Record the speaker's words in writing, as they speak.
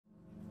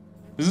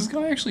Does this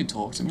guy actually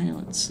talk to me?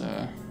 Let's,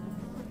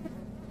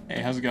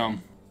 Hey, how's it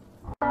going?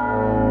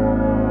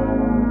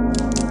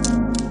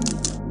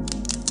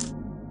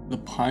 The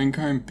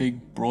Pinecone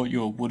Pig brought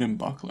you a wooden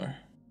buckler.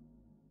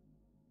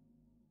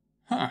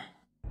 Huh.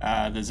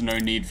 There's no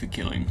need for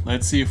killing.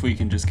 Let's see if we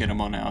can just get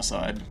him on our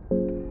side.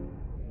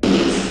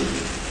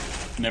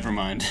 Never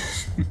mind.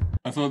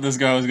 I thought this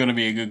guy was gonna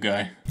be a good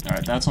guy.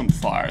 Alright, that's on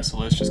fire, so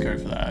let's just go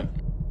for that.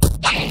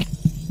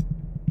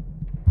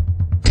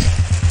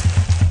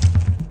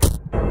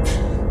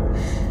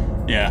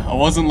 Yeah, I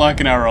wasn't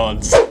liking our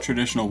odds.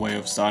 Traditional way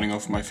of starting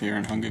off my Fear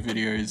and Hunger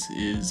videos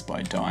is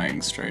by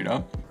dying straight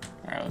up.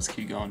 Alright, let's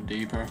keep going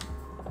deeper.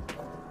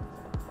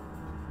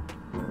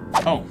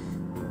 Oh,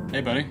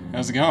 hey buddy,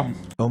 how's it going?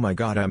 Oh my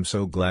god, I'm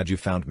so glad you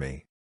found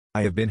me.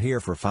 I have been here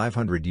for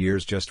 500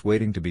 years just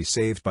waiting to be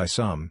saved by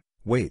some.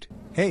 Wait,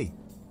 hey,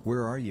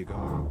 where are you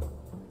going?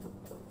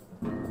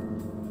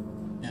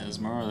 Yeah, there's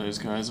more of those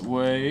guys.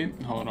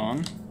 Wait, hold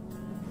on.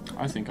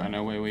 I think I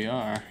know where we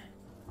are.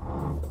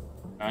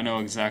 I know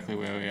exactly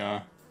where we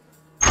are.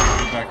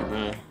 We're back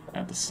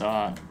at the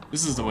start.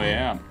 This is the way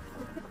out.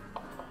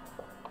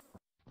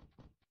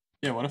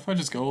 Yeah, what if I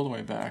just go all the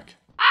way back?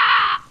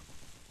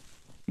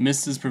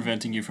 Mist is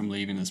preventing you from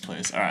leaving this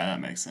place. Alright, that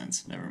makes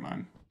sense. Never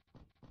mind.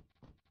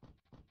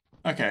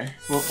 Okay,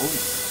 well,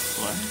 oh,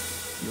 what?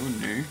 You're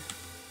new.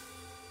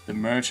 The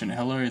merchant.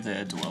 Hello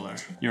there, dweller.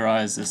 Your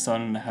eyes, they're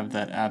starting to have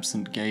that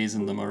absent gaze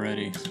in them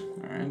already.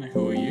 Alright,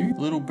 who are you? The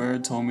little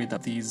bird told me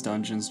that these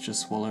dungeons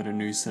just swallowed a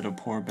new set of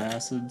poor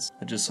bastards.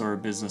 I just saw a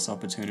business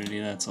opportunity,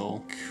 that's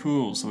all.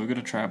 Cool, so we've got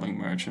a traveling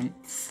merchant.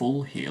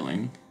 Full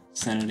healing,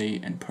 sanity,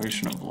 and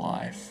potion of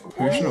life.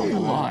 Potion of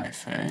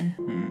life, eh?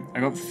 I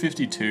got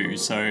 52,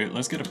 so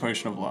let's get a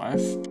potion of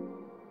life.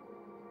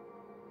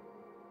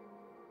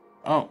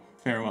 Oh,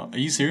 very well. Are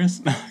you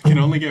serious? I can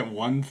only get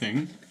one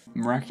thing?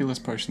 Miraculous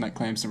potion that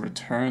claims to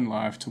return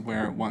life to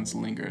where it once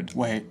lingered.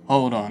 Wait,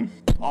 hold on.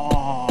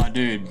 Oh,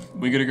 dude.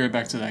 We gotta go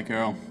back to that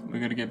girl. We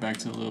gotta get back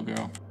to the little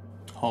girl.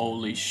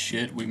 Holy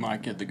shit, we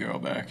might get the girl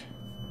back.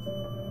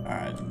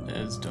 Alright,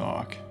 there's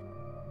Doc.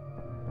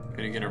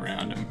 Gotta get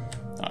around him.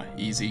 Ah,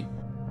 easy.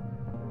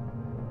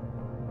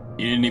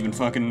 You didn't even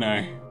fucking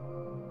know.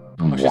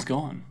 Oh, she's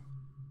gone.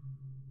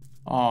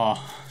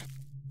 Oh.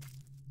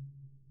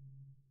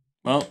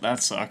 Well,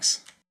 that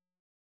sucks.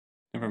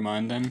 Never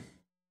mind then.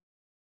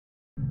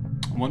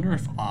 I wonder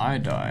if I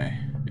die,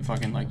 if I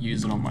can like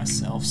use it on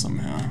myself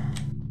somehow.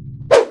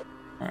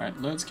 Alright,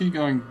 let's keep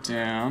going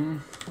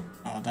down.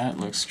 Oh, that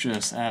looks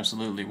just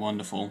absolutely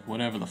wonderful.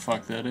 Whatever the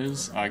fuck that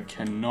is, I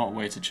cannot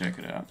wait to check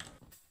it out.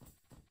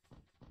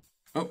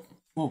 Oh,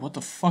 whoa, what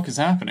the fuck is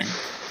happening?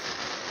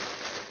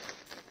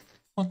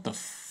 What the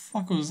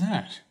fuck was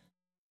that?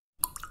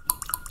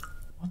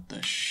 What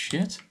the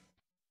shit?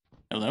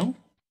 Hello?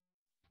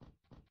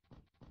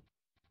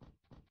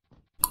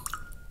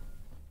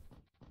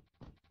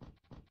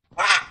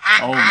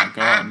 Oh my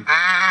god.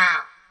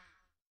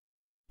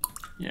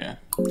 Yeah.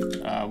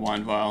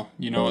 Wine vial.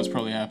 You know what's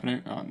probably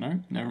happening? Oh, no?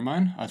 Never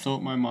mind. I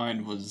thought my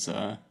mind was,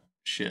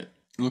 shit.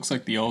 It looks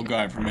like the old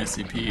guy from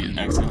SCP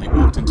accidentally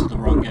walked into the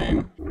wrong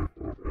game.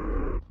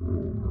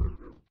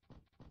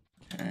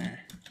 Okay.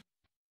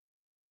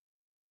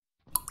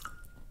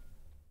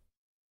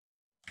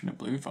 And a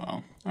blue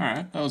vial.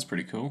 Alright, that was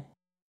pretty cool.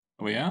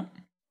 Are we out?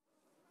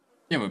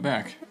 Yeah, we're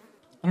back.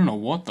 I don't know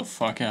what the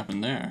fuck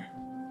happened there.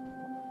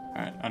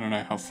 Alright, I don't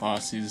know how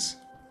fast these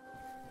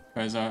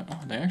guys are.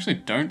 Oh, they actually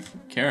don't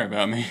care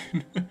about me.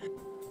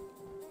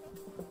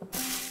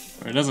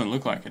 Or it doesn't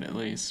look like it, at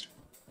least.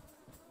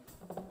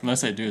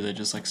 Unless they do, they're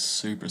just like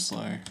super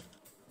slow.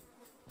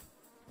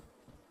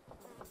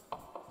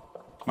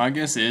 My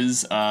guess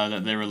is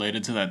that they're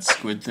related to that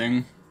squid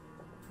thing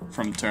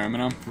from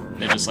Termina.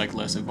 They're just like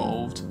less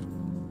evolved.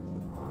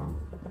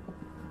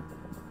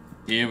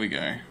 Here we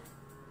go.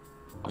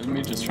 Let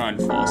me just try and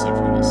force it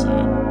from this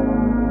side.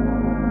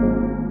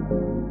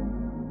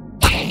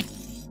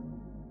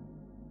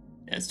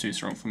 Yeah, it's too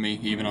strong for me,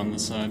 even on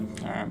this side.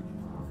 Alright.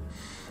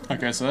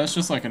 Okay, so that's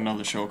just like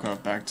another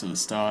shortcut back to the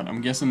start.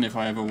 I'm guessing if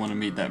I ever want to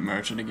meet that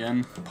merchant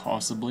again,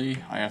 possibly,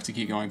 I have to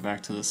keep going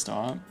back to the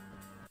start.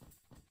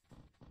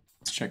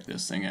 Let's check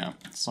this thing out.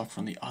 It's like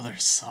from the other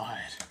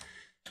side.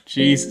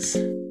 Jesus.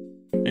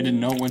 They did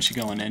not want you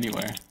going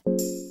anywhere.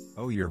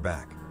 Oh, you're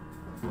back.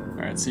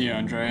 Alright, see you,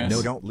 Andreas.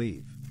 No, don't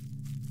leave.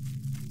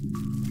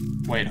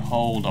 Wait,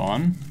 hold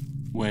on.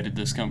 Where did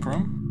this come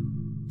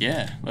from?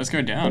 Yeah, let's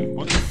go down.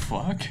 What the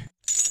fuck?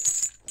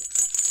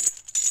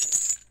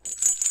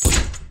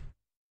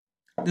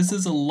 This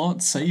is a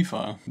lot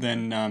safer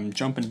than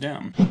jumping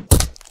down.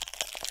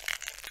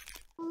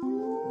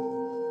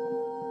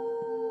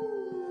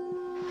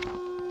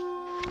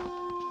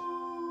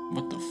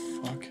 What the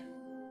fuck?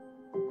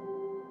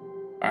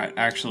 Alright,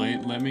 actually,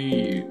 let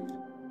me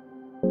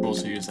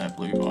also use that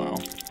blue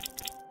vial.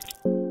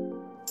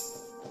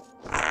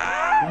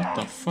 What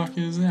the fuck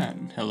is that?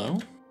 Hello?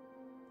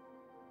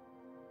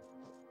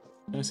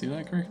 Did I see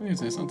that correctly? Is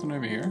there something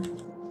over here?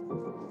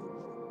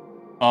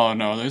 Oh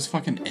no, those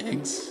fucking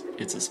eggs?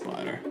 It's a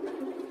spider.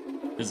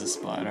 There's a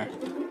spider.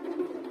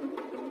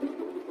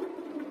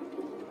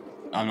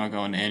 I'm not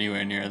going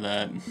anywhere near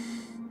that.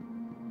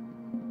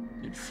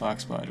 Dude, fuck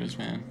spiders,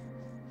 man.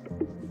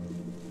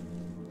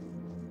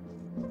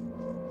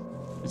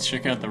 Let's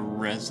check out the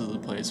rest of the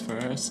place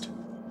first,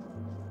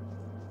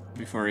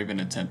 before even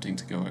attempting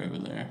to go over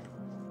there.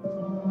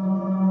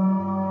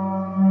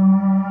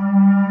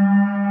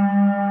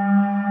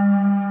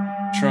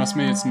 Trust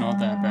me, it's not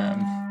that bad.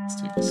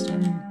 Let's take the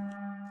stone.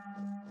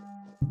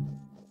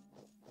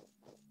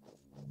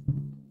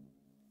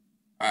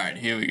 Alright,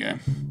 here we go.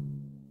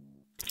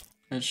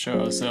 Let's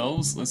show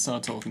ourselves. Let's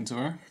start talking to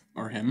her.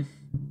 Or him.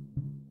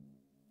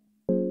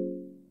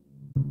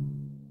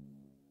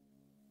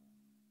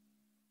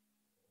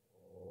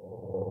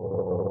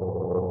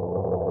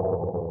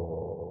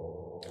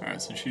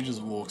 Alright, so she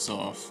just walks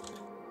off.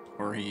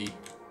 Or he.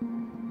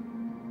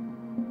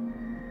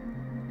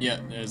 Yeah,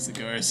 there's the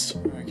ghost.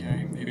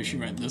 Okay, maybe she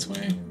went this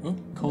way. Oh,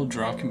 cold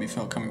drop can be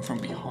felt coming from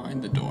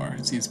behind the door.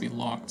 It seems to be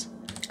locked.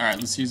 Alright,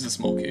 let's use the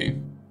small key.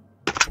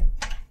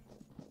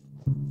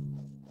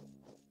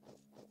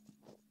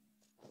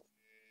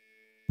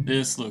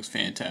 This looks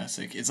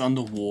fantastic. It's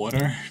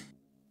underwater.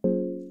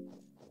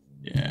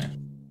 Yeah.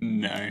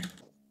 No.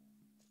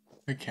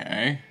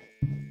 Okay.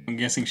 I'm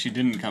guessing she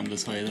didn't come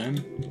this way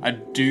then. I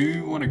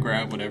do want to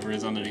grab whatever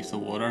is underneath the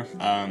water.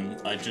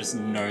 I just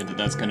know that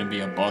that's going to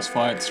be a boss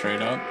fight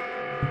straight up.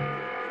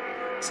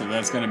 So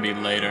that's going to be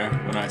later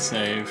when I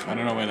save. I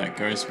don't know where that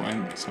ghost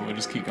went, so we'll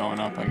just keep going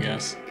up, I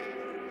guess.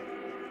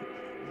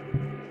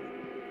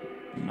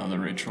 Another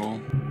ritual.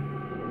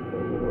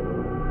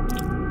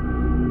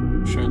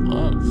 Show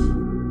love.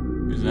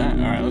 Who's that?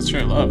 Alright, let's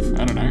show love.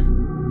 I don't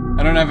know.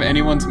 I don't have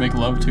anyone to make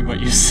love to but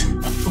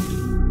yourself.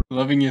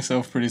 Loving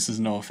yourself produces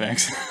no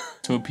effects.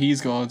 To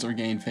appease gods or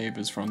gain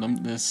favors from them,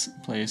 this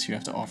place you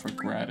have to offer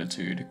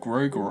gratitude.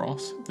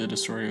 Grogoroth, the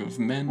destroyer of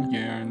men,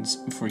 yearns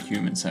for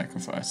human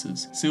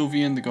sacrifices.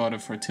 Sylvian, the god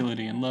of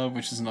fertility and love,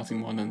 which is nothing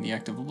more than the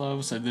act of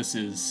love, so this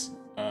is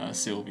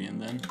Sylvian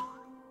then.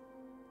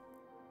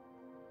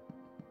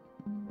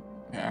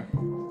 Yeah.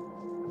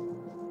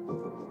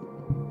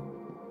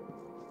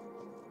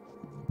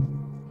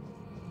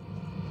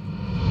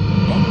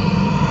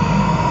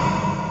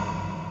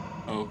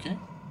 Okay.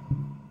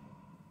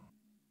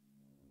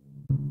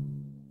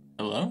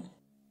 Hello?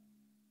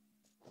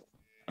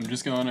 I'm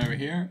just going over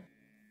here.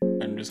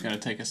 I'm just gonna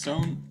take a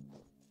stone.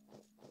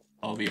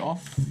 I'll be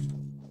off.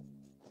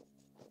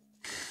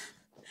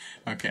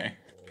 Okay.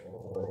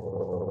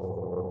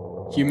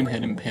 Human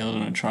head impaled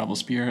on a tribal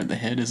spear. The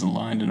head is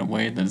aligned in a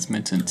way that is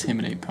meant to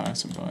intimidate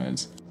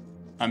passersby.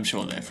 I'm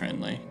sure they're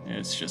friendly.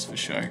 It's just for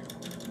show.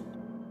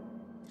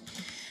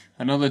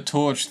 Another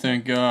torch,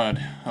 thank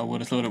God. I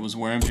would have thought it was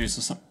worm juice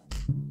or something.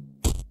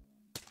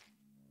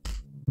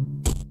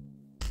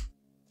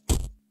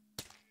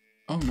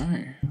 Oh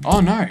no. Oh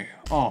no!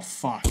 Oh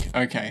fuck.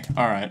 Okay,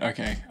 alright,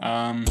 okay.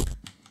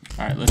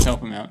 Alright, let's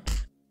help him out.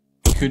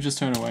 He could just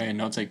turn away and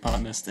not take part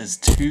in this. There's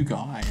two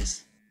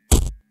guys.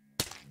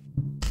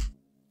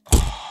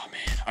 Oh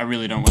man, I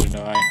really don't want to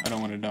die. I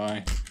don't want to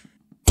die.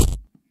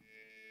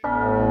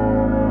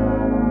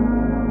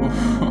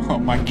 Oh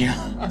my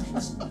god.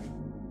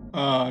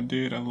 Oh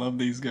dude, I love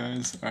these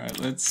guys. Alright,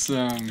 let's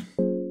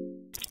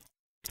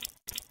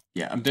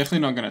yeah, I'm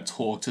definitely not gonna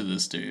talk to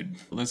this dude.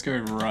 Let's go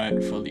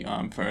right for the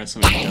arm first so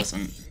he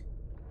doesn't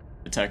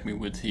attack me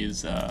with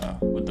his,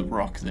 with the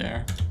rock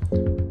there.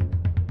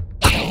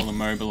 I'll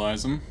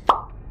immobilize him.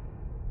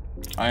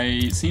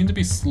 I seem to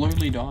be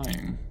slowly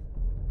dying.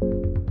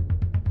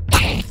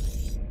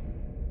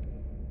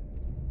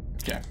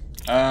 Okay,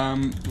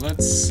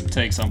 let's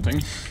take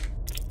something.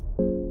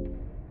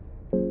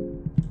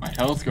 My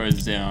health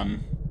goes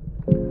down,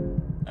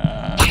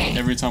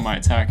 every time I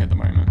attack at the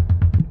moment.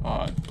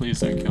 Oh,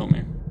 please don't kill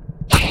me.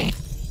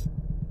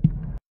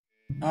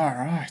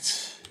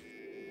 Alright.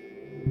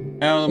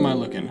 How am I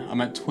looking?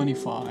 I'm at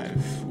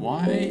 25.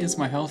 Why is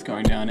my health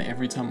going down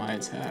every time I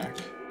attack?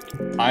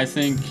 I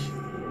think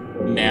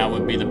now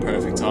would be the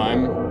perfect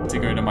time to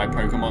go to my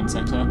Pokemon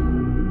Center.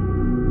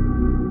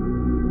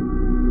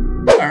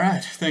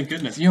 Alright, thank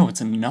goodness. Yo,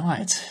 it's a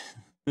knight.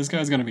 This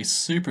guy's gonna be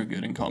super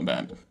good in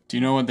combat. Do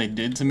you know what they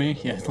did to me?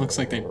 Yeah, it looks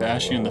like they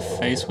bashed you in the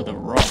face with a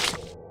rock.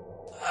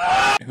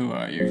 Who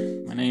are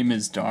you? My name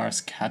is Dars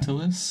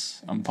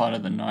Catalyst. I'm part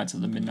of the Knights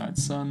of the Midnight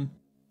Sun.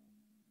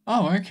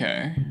 Oh,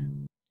 okay.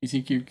 You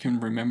think you can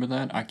remember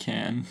that? I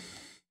can.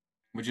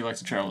 Would you like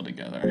to travel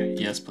together?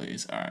 Yes,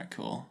 please. Alright,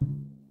 cool.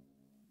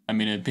 I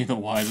mean, it'd be the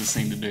wisest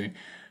thing to do.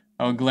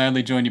 I will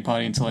gladly join your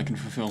party until I can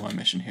fulfill my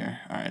mission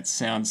here. Alright,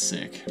 sounds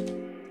sick.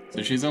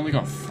 So she's only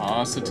got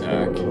fast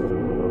attack.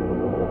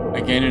 I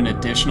gain an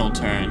additional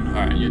turn.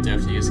 Alright, you're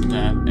definitely using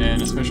that.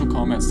 And a special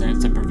combat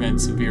stance to prevent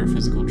severe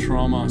physical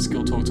trauma.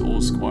 Skill talk to all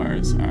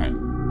squires. Alright.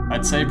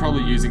 I'd say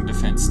probably using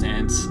defense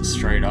stance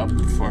straight up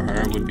for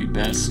her would be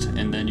best.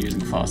 And then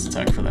using fast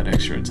attack for that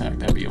extra attack.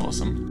 That'd be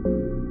awesome.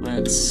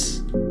 Let's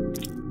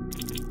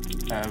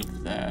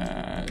have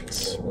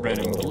that red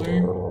and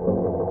blue.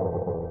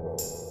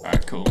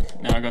 Alright, cool.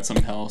 Now I got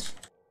some health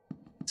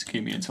to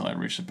keep me until I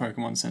reach the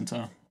Pokemon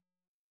Center.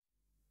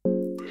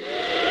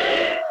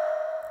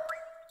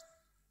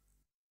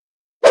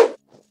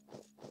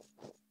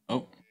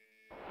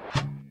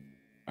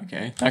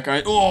 Okay, that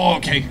guy. Oh,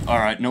 okay.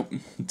 Alright, nope.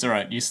 It's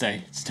alright. You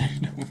stay. Stay.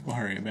 Don't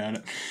worry about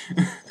it.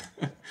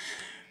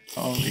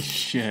 Holy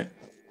shit.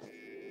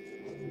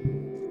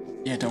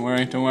 Yeah, don't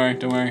worry, don't worry,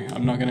 don't worry.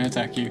 I'm not gonna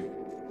attack you.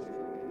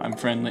 I'm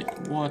friendly.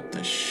 What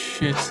the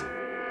shit?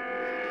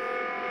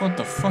 What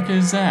the fuck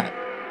is that?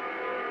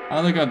 I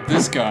either got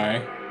this guy,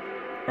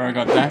 or I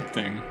got that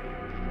thing.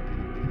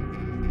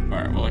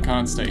 Alright, well I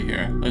can't stay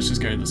here. Let's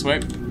just go this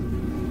way.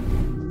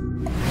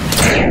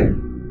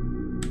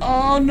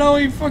 Oh no,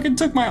 he fucking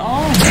took my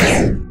arm!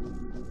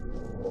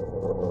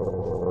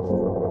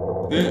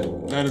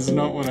 That is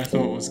not what I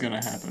thought was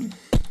gonna happen.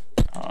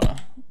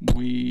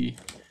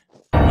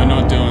 We're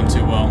not doing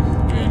too well.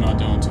 We are not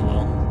doing too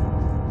well.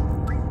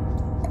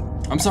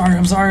 I'm sorry,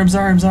 I'm sorry, I'm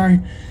sorry, I'm sorry!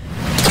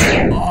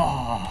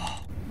 Oh.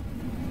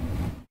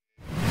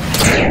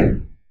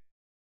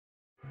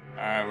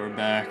 Alright, we're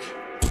back.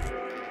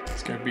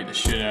 Let's go beat the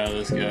shit out of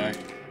this guy.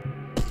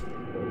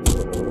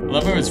 I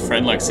love how his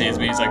friend like sees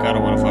me, he's like, I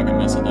don't want to fucking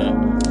mess with that.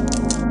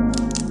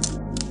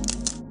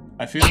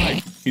 I feel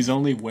like his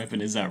only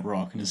weapon is that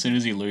rock, and as soon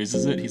as he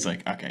loses it, he's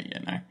like, okay, yeah,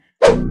 no.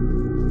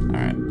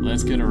 Alright,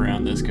 let's get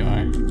around this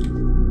guy.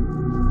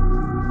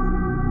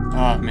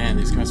 Oh man,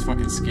 these guys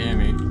fucking scare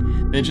me.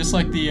 They're just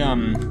like the,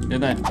 they're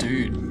that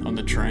dude on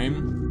the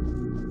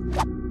train.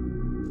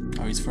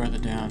 Oh, he's further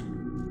down.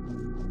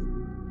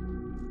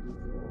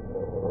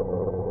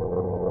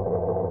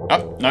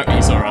 Oh, no,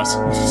 he saw us.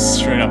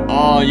 Straight up.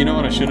 Oh, you know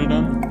what I should have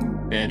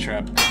done? Bear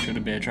trap. Should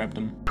have bear trapped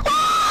him.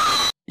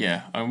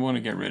 Yeah, I want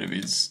to get rid of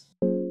his...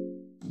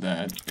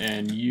 that,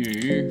 and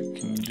you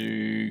can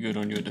do good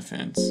on your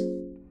defense.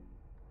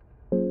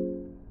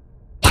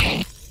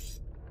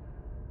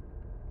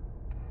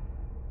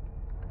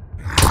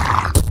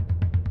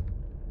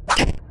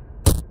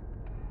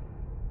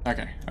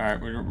 Okay,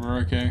 alright, we're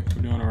okay.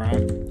 We're doing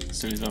alright. Let's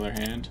do his other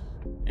hand.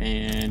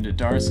 And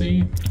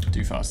Darcy,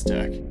 do fast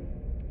attack.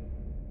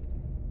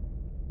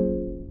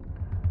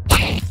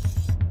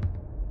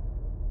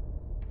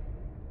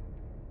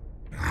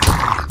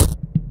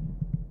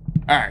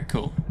 Alright,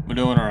 cool. We're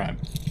doing alright.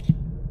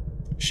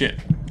 Shit.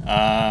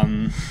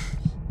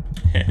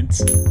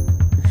 Heads.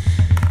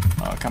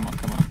 Oh, come on,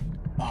 come on.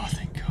 Oh,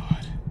 thank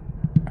God.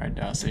 Alright,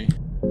 Darcy.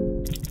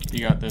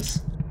 You got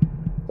this.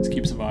 Just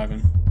keep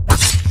surviving.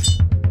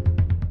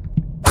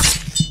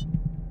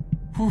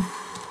 Whew.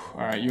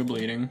 Alright, you're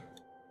bleeding.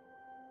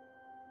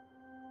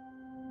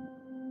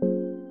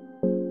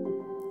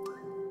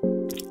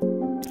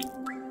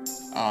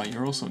 Oh,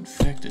 you're also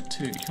infected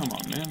too. Come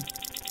on, man.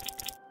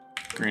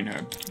 Green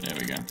herb. There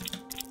we go.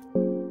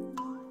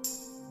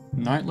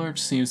 Night Lurch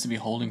seems to be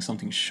holding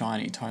something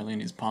shiny tightly in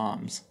his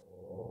palms.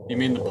 You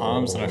mean the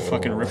palms that I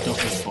fucking ripped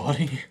off his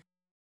body?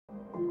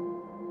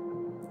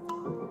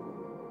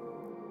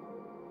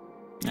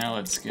 Now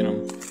let's skin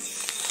him.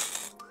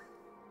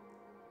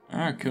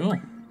 Alright, cool.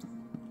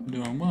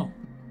 Doing well.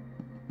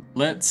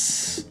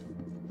 Let's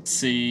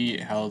see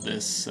how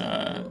this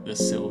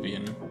this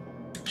Sylvian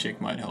chick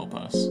might help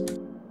us.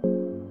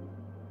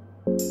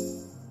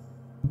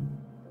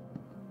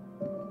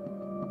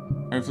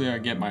 Hopefully I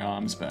get my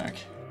arms back.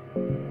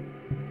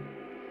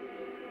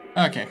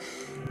 Okay.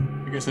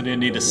 I guess I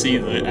didn't need to see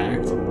the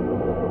act.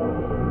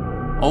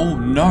 Oh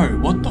no,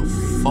 what the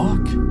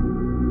fuck?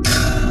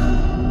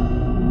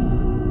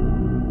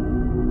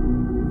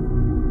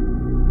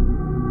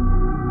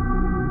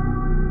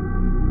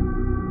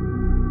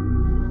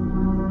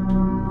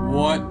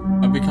 What?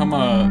 I've become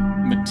a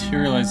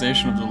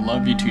materialization of the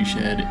love you two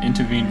shared.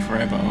 Intervene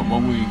forever.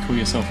 What will you call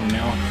yourself from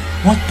now on?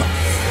 What the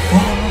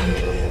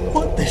fuck?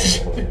 What the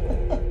shit?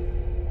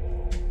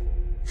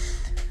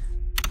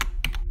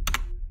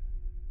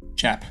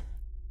 Chap.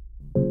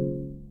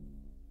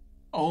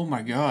 Oh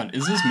my god,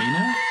 is this me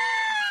now?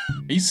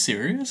 Are you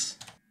serious?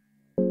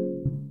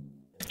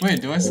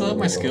 Wait, do I still have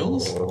my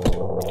skills?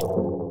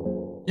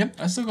 Yep,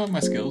 I still got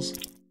my skills.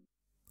 At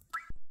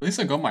least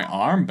I got my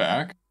arm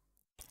back.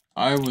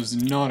 I was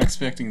not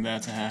expecting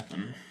that to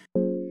happen.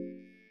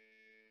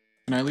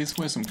 Can I at least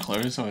wear some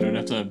clothes so I don't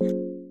have to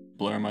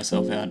blur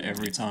myself out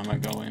every time I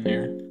go in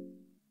here?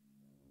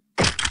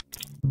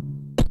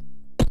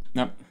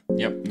 Nope.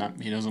 Yep, nope,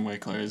 he doesn't wear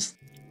clothes.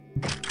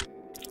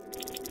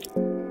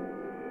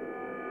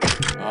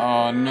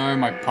 Oh no,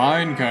 my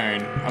pine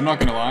cone. I'm not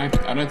gonna lie,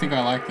 I don't think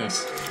I like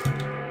this.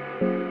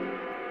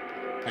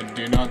 I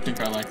do not think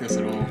I like this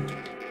at all.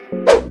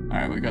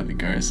 Alright, we got the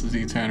ghost. Does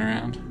he turn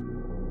around?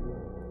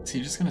 Is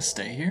he just gonna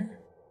stay here?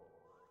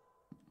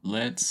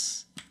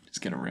 Let's just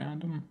get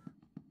around him.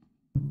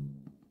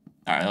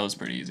 Alright, that was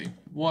pretty easy.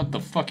 What the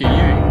fuck are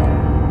you?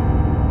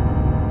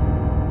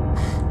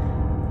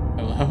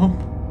 Hello?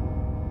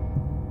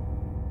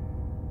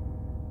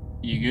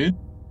 You good?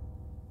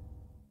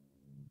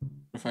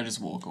 What if I just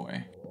walk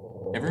away?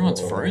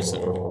 Everyone's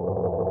frozen.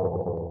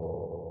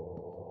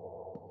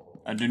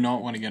 I do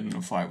not want to get in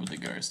a fight with the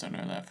ghost, I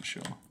know that for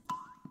sure.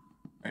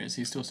 Alright, is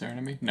he still staring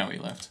at me? No, he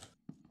left.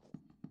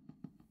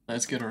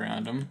 Let's get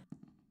around him.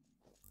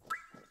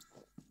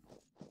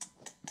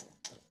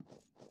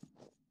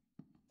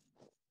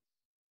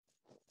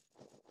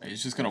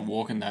 He's just gonna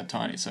walk in that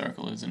tiny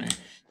circle, isn't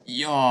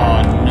he?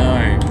 Oh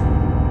no.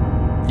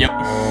 Yep.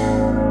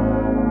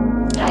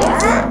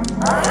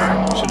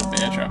 Should have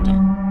bear trapped him.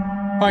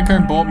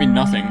 Pyco bought me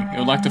nothing. It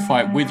would like to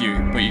fight with you,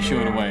 but you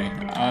shoo it away.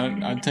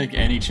 I'd take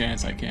any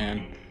chance I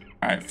can.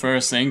 Alright,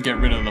 first thing, get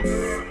rid of the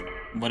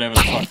whatever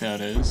the fuck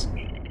that is.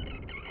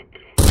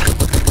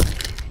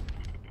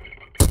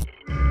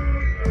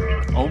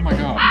 Oh my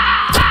god.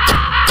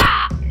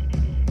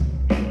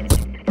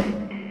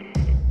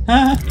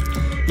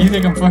 You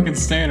think I'm fucking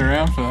staying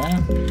around for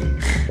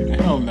that?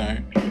 Hell no.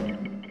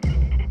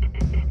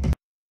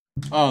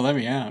 Oh, let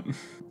me out.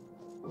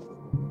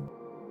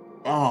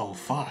 Oh,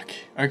 fuck.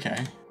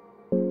 Okay.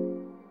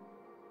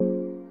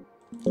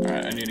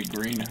 Alright, I need a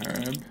green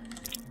herb.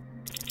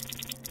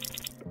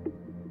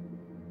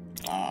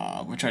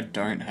 Which I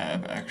don't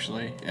have,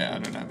 actually. Yeah, I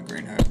don't have a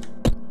green herb.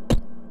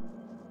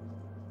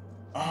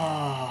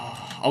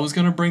 I was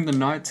gonna bring the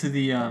knight to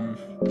the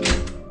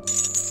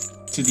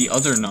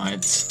other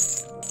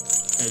knights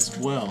as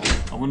well.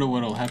 I wonder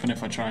what'll happen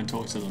if I try and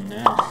talk to them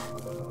now.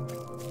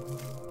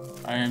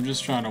 I am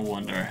just trying to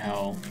wonder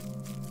how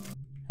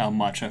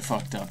much I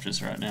fucked up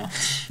just right now.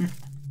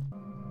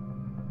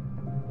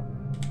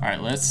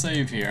 Alright, let's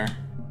save here.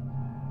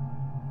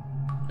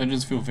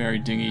 Dungeons feel very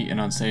dingy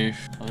and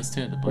unsafe. Oh, let's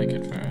tear the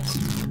blanket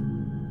first.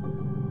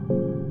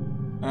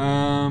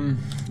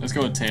 Let's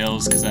go with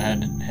tails, because I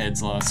had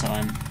heads last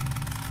time.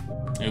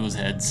 It was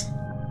heads.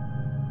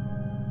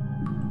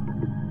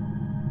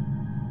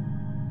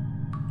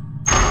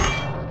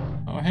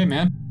 Oh, hey,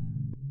 man.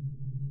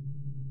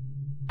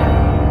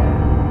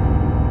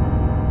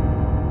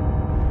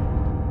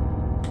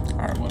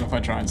 Alright, what if I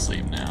try and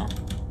sleep now?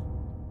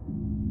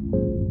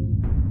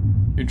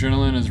 Your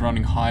adrenaline is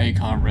running high, you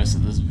can't rest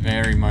at this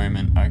very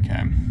moment.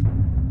 Okay.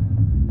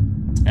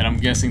 And I'm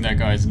guessing that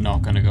guy's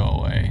not gonna go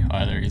away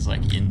either, he's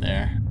like in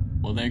there.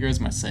 Well, there goes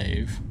my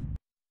save.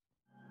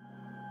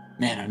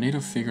 Man, I need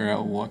to figure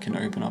out what can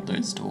open up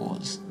those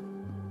doors.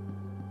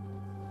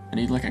 I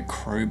need like a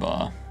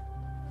crowbar.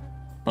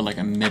 But like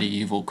a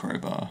medieval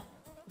crowbar.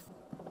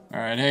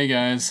 Alright, hey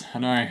guys, I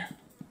know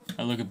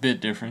I look a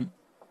bit different.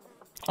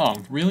 Oh,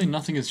 really?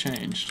 Nothing has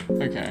changed.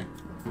 Okay.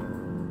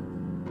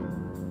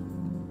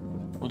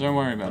 Well, don't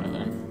worry about it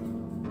then.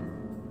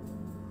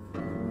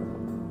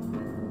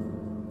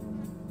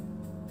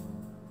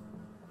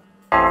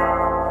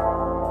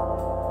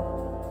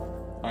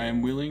 I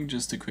am willing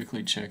just to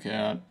quickly check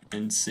out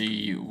and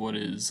see what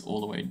is all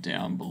the way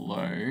down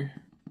below.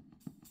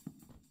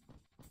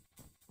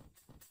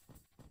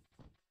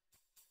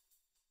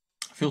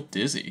 I feel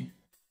dizzy.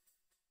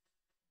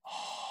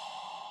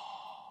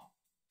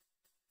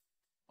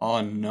 Oh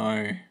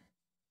no.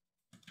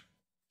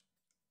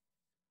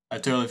 I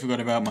totally forgot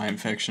about my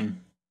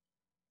infection.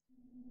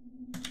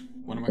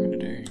 What am I gonna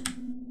do?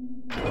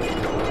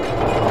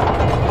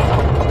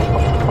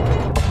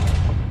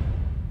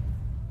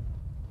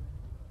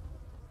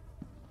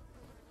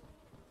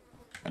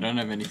 I don't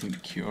have anything to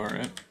cure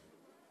it.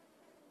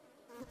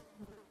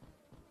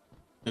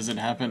 Does it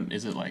happen?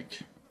 Is it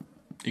like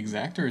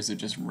exact or is it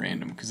just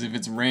random? Because if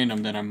it's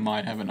random, then I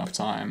might have enough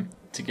time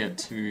to get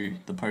to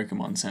the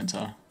Pokemon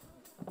Center.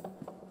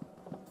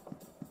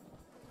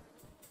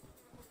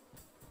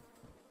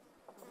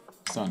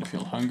 Starting to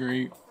feel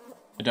hungry.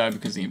 I died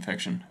because of the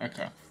infection.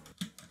 Okay.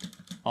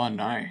 Oh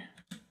no. I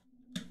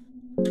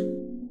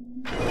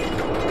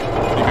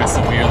think I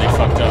severely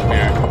fucked up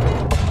here.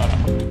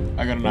 Hold on.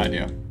 I got an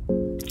idea.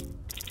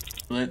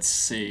 Let's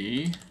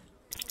see.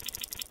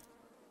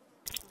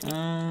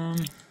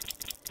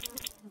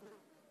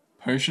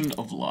 Potion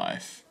of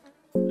life.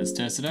 Let's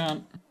test it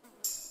out.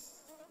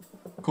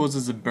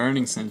 Causes a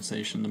burning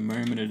sensation the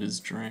moment it is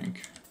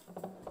drank.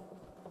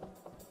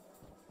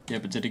 Yeah,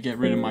 but did it get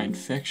rid of my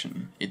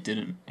infection? It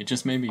didn't. It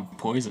just made me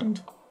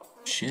poisoned.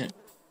 Shit.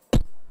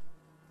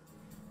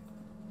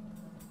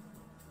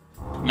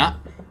 Nah.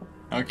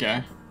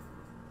 Okay.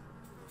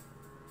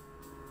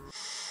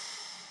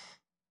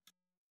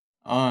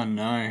 Oh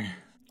no.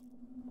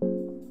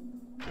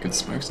 Could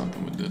smoke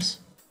something with this.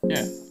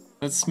 Yeah.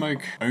 Let's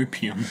smoke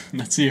opium.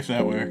 Let's see if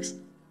that works.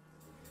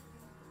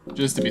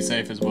 Just to be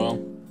safe as well.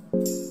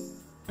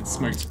 Let's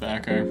smoke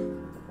tobacco.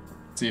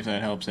 See if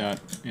that helps out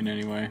in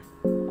any way.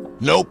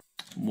 Nope.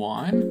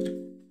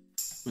 Wine?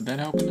 Would that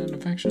help in an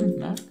infection?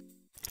 No?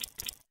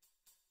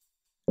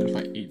 What if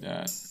I eat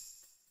that?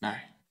 No.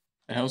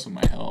 It helps with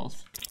my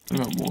health. What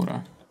about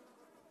water?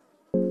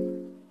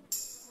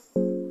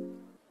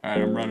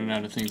 Alright, I'm running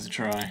out of things to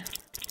try.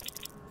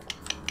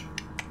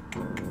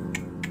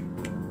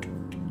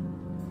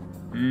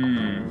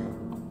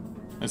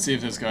 Let's see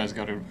if this guy's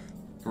got a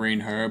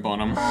green herb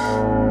on him.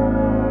 I'm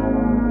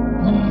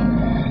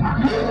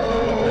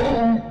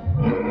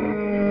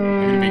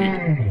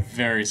gonna be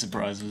very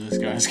surprised if this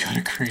guy's got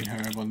a green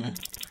herb on the...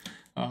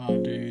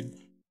 Oh, dude.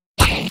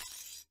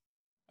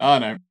 Oh,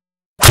 no.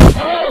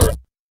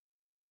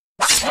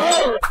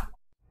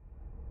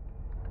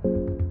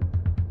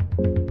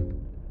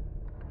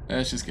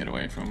 Let's just get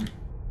away from him.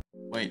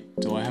 Wait,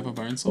 do I have a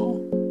bone saw?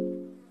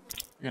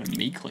 I got a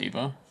meat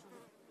cleaver.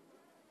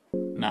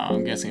 No,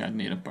 I'm guessing I'd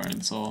need a bone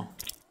saw.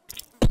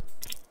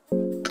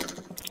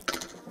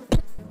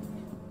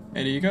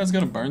 Hey, do you guys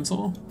got a bone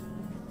saw?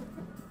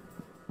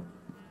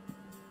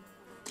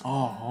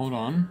 Oh, hold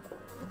on.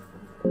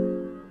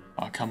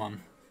 Oh, come on.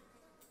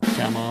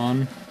 Come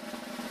on.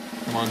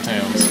 Come on,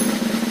 Tails.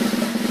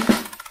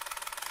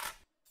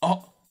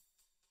 Oh!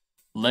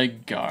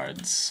 Leg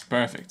guards.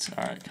 Perfect.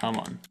 Alright, come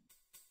on.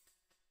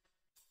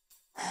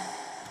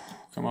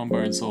 Come on,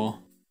 bone saw.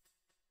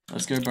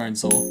 Let's go, bone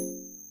saw.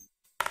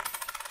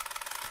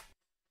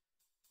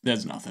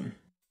 There's nothing.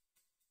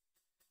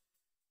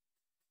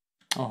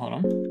 Oh, hold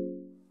on.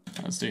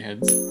 Let's do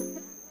heads.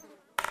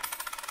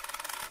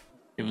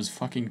 It was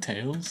fucking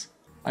tails?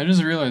 I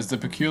just realized the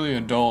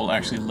peculiar doll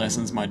actually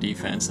lessens my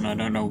defense, and I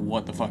don't know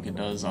what the fuck it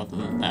does other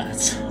than that.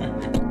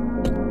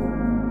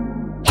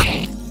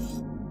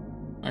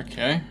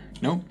 Okay.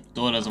 Nope.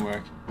 Door doesn't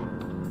work.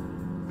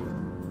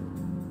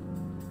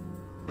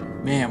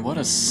 Man, what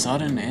a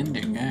sudden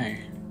ending, eh?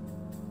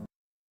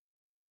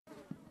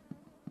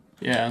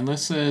 Yeah,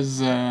 unless there's,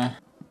 no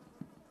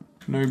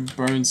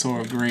bone saw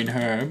or green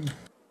herb,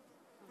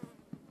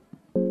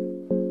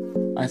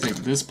 I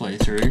think this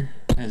playthrough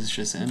has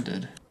just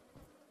ended.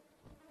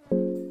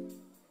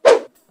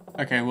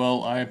 Okay,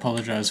 well, I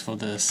apologize for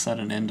the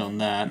sudden end on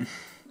that.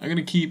 I'm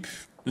gonna keep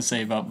the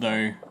save up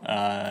though,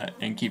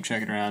 and keep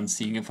checking around,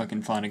 seeing if I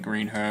can find a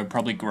green herb,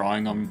 probably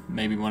growing on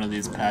maybe one of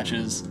these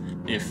patches,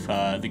 if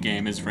the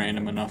game is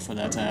random enough for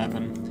that to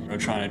happen. Or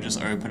trying to just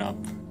open up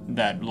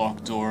that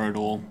locked door at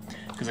all,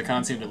 because I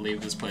can't seem to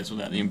leave this place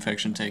without the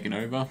infection taking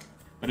over.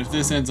 But if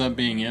this ends up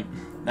being it,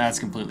 that's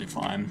completely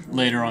fine.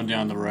 Later on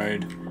down the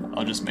road,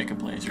 I'll just make a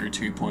playthrough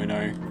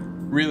 2.0.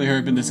 Really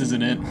hoping this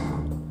isn't it.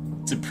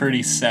 It's a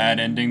pretty sad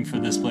ending for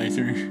this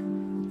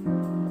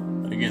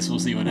playthrough. I guess we'll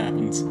see what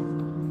happens.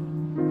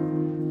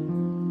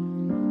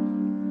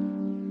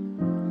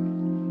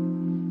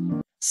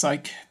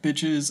 Psych,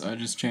 bitches, I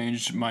just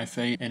changed my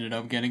fate, ended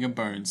up getting a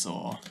bone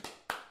saw.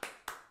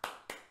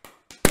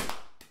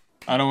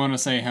 I don't want to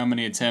say how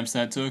many attempts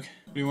that took.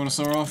 Do you want to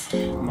saw off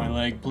my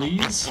leg,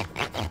 please?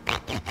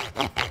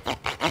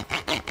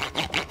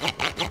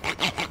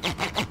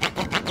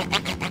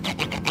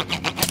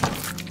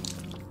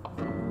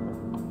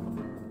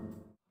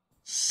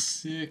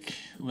 Sick.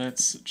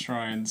 Let's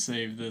try and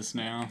save this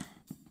now.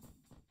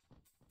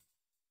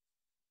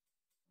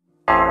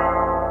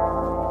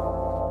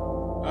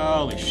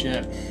 Holy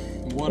shit.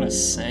 What a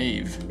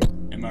save.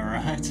 Am I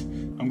right?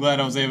 I'm glad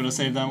I was able to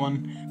save that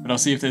one, but I'll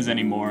see if there's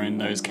any more in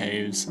those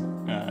caves,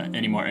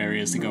 any more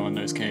areas to go in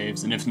those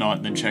caves, and if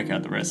not, then check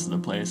out the rest of the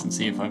place and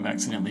see if I've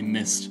accidentally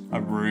missed a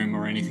room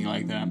or anything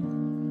like that.